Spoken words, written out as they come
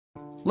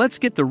Let's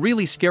get the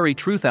really scary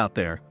truth out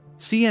there.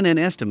 CNN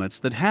estimates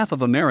that half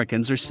of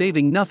Americans are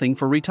saving nothing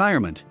for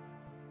retirement.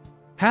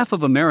 Half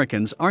of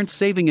Americans aren't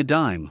saving a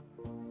dime.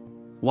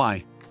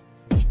 Why?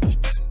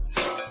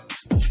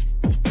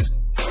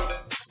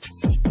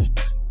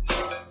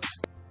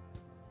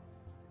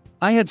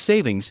 I had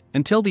savings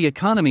until the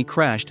economy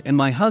crashed and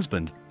my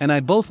husband and I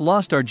both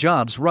lost our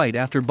jobs right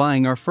after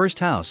buying our first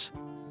house.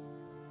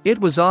 It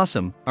was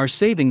awesome, our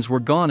savings were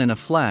gone in a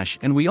flash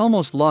and we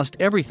almost lost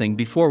everything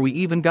before we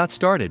even got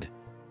started.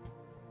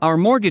 Our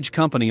mortgage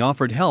company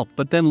offered help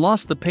but then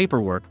lost the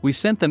paperwork we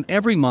sent them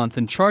every month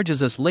and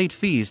charges us late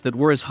fees that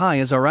were as high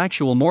as our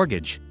actual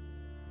mortgage.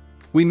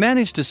 We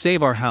managed to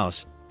save our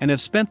house and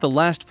have spent the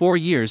last 4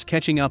 years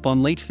catching up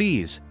on late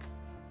fees.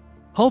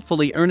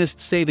 Hopefully earnest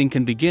saving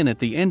can begin at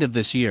the end of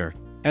this year.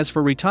 As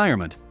for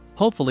retirement,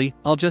 hopefully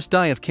I'll just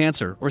die of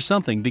cancer or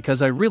something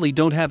because I really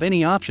don't have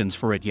any options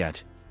for it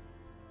yet.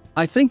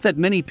 I think that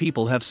many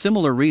people have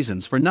similar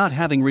reasons for not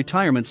having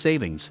retirement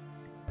savings.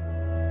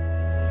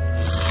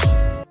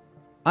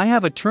 I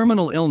have a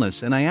terminal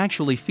illness and I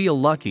actually feel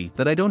lucky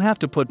that I don't have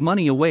to put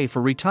money away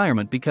for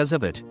retirement because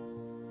of it.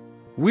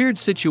 Weird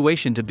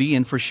situation to be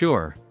in for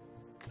sure.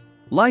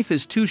 Life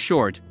is too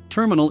short,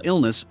 terminal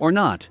illness or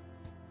not.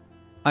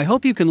 I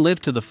hope you can live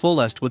to the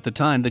fullest with the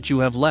time that you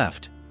have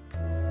left.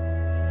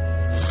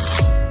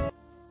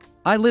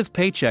 I live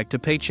paycheck to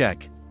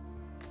paycheck.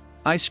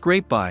 I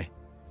scrape by.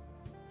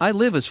 I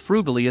live as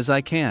frugally as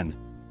I can.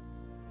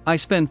 I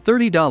spend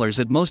 $30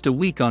 at most a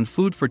week on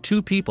food for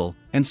 2 people,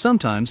 and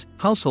sometimes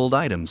household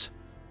items.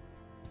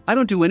 I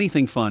don't do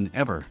anything fun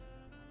ever.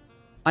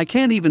 I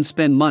can't even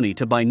spend money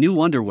to buy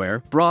new underwear,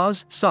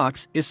 bras,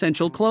 socks,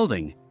 essential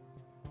clothing.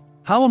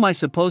 How am I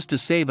supposed to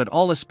save at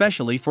all,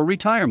 especially for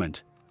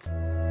retirement?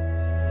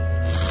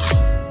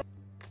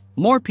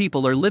 More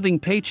people are living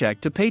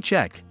paycheck to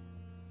paycheck.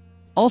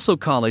 Also,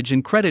 college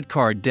and credit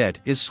card debt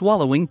is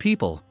swallowing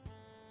people.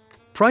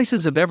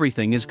 Prices of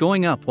everything is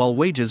going up while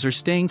wages are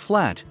staying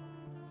flat.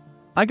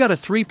 I got a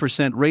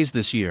 3% raise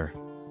this year.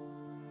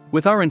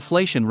 With our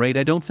inflation rate,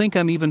 I don't think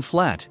I'm even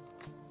flat.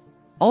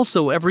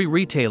 Also, every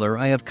retailer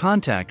I have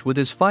contact with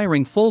is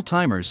firing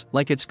full-timers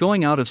like it's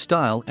going out of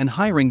style and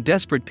hiring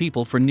desperate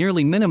people for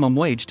nearly minimum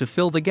wage to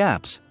fill the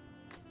gaps.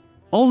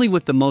 Only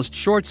with the most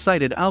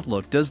short-sighted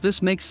outlook does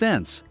this make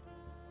sense.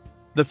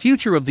 The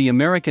future of the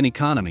American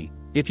economy,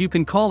 if you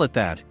can call it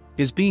that,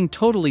 is being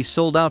totally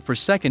sold out for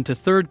second to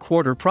third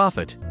quarter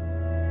profit.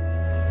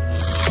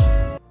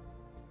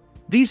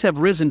 These have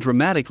risen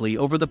dramatically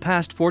over the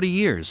past 40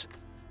 years.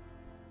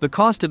 The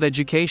cost of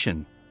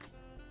education,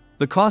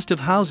 the cost of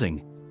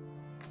housing,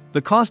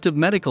 the cost of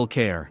medical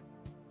care.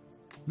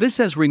 This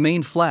has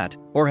remained flat,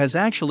 or has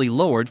actually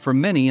lowered for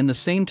many in the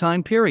same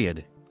time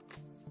period.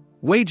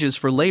 Wages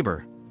for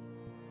labor.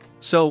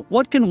 So,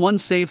 what can one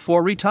save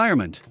for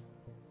retirement?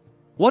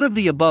 What of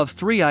the above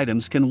 3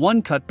 items can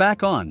one cut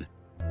back on?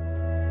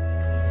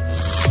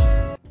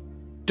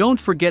 Don't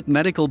forget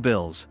medical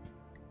bills.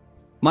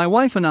 My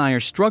wife and I are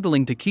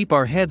struggling to keep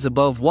our heads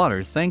above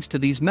water thanks to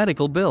these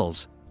medical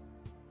bills.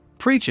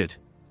 Preach it.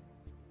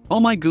 Oh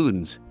my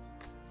goodness.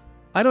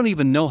 I don't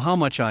even know how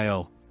much I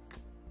owe.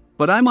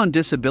 But I'm on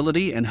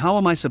disability, and how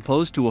am I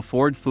supposed to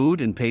afford food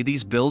and pay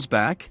these bills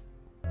back?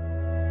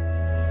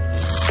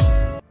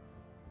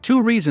 2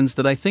 reasons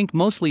that I think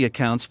mostly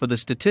accounts for the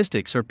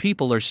statistics are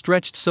people are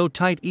stretched so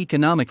tight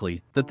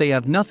economically that they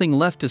have nothing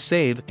left to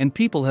save, and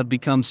people have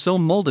become so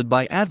molded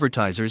by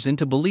advertisers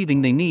into believing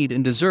they need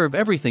and deserve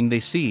everything they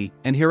see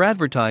and hear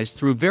advertised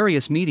through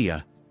various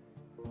media.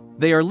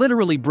 They are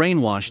literally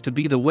brainwashed to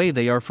be the way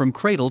they are from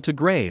cradle to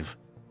grave.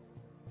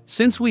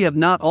 Since we have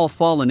not all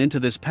fallen into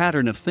this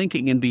pattern of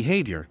thinking and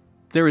behavior,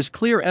 there is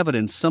clear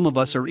evidence some of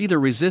us are either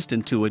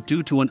resistant to it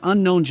due to an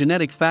unknown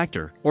genetic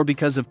factor or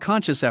because of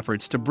conscious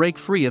efforts to break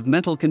free of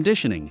mental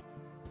conditioning.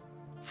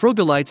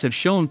 Frugalites have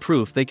shown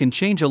proof they can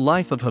change a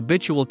life of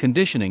habitual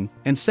conditioning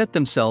and set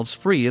themselves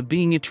free of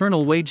being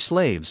eternal wage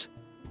slaves.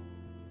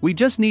 We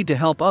just need to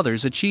help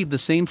others achieve the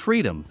same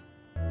freedom.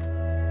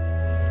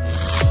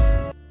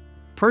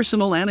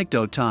 Personal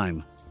anecdote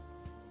time.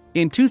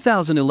 In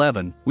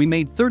 2011, we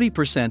made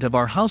 30% of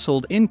our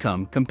household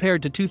income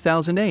compared to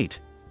 2008.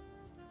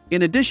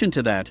 In addition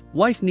to that,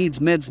 wife needs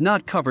meds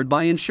not covered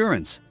by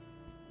insurance.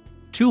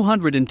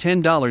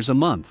 $210 a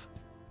month.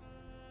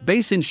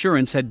 Base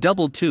insurance had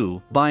doubled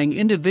too. Buying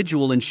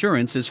individual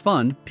insurance is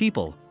fun,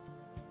 people.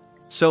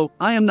 So,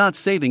 I am not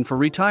saving for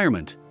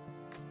retirement.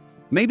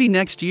 Maybe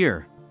next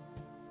year.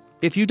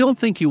 If you don't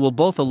think you will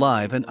both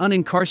alive and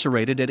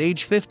unincarcerated at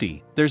age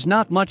 50, there's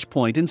not much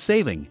point in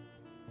saving.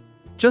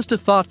 Just a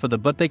thought for the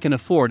but they can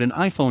afford an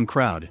iPhone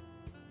crowd.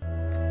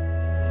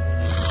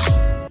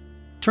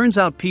 Turns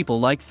out people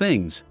like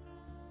things.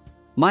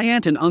 My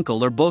aunt and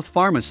uncle are both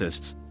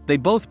pharmacists. They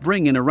both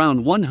bring in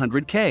around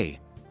 $100K.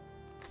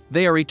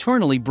 They are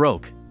eternally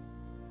broke.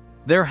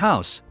 Their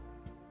house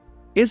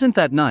isn't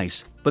that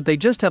nice, but they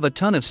just have a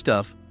ton of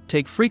stuff,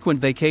 take frequent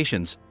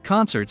vacations,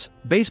 concerts,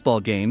 baseball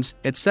games,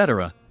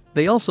 etc.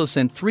 They also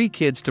sent 3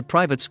 kids to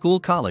private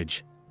school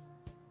college.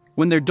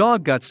 When their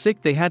dog got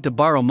sick, they had to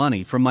borrow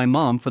money from my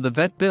mom for the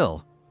vet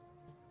bill.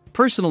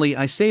 Personally,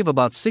 I save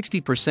about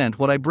 60%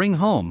 what I bring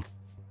home.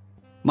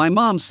 My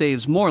mom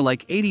saves more,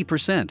 like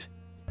 80%.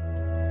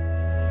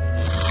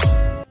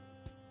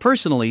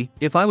 Personally,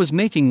 if I was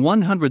making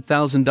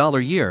 $100,000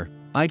 a year,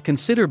 I'd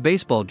consider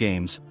baseball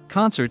games,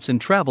 concerts and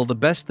travel the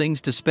best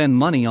things to spend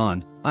money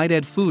on. I'd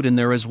add food in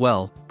there as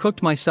well,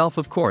 cooked myself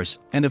of course,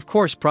 and of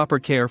course proper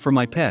care for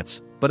my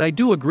pets. But I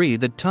do agree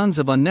that tons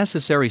of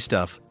unnecessary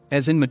stuff,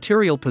 as in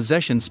material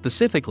possessions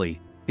specifically,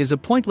 is a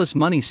pointless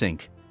money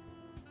sink.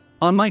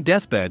 On my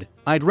deathbed,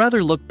 I'd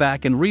rather look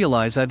back and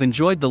realize I've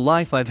enjoyed the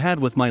life I've had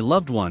with my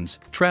loved ones,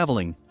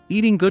 traveling,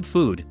 eating good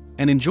food,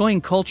 and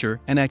enjoying culture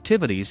and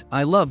activities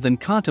I love than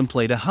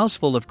contemplate a house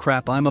full of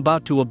crap I'm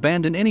about to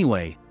abandon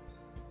anyway.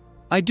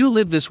 I do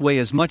live this way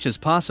as much as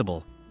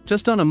possible,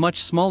 just on a much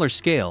smaller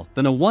scale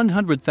than a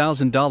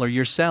 $100,000 a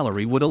year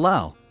salary would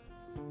allow.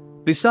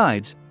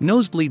 Besides,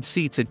 nosebleed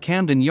seats at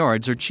Camden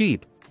Yards are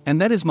cheap, and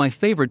that is my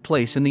favorite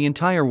place in the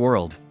entire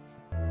world.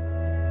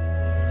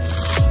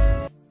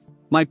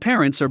 My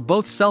parents are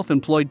both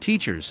self-employed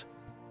teachers.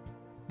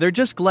 They're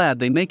just glad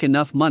they make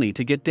enough money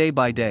to get day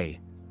by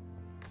day.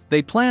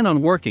 They plan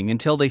on working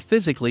until they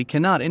physically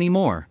cannot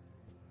anymore.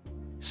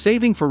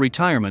 Saving for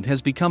retirement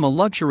has become a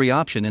luxury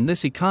option in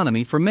this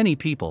economy for many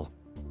people.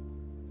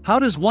 How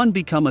does one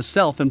become a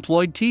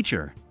self-employed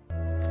teacher?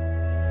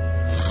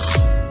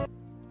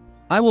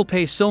 I will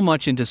pay so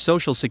much into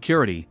Social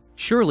Security,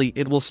 surely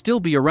it will still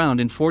be around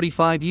in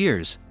 45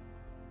 years.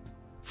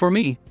 For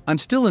me, I'm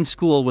still in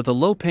school with a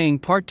low-paying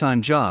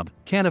part-time job,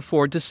 can't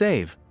afford to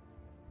save.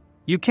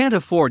 You can't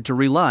afford to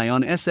rely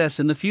on SS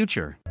in the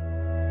future.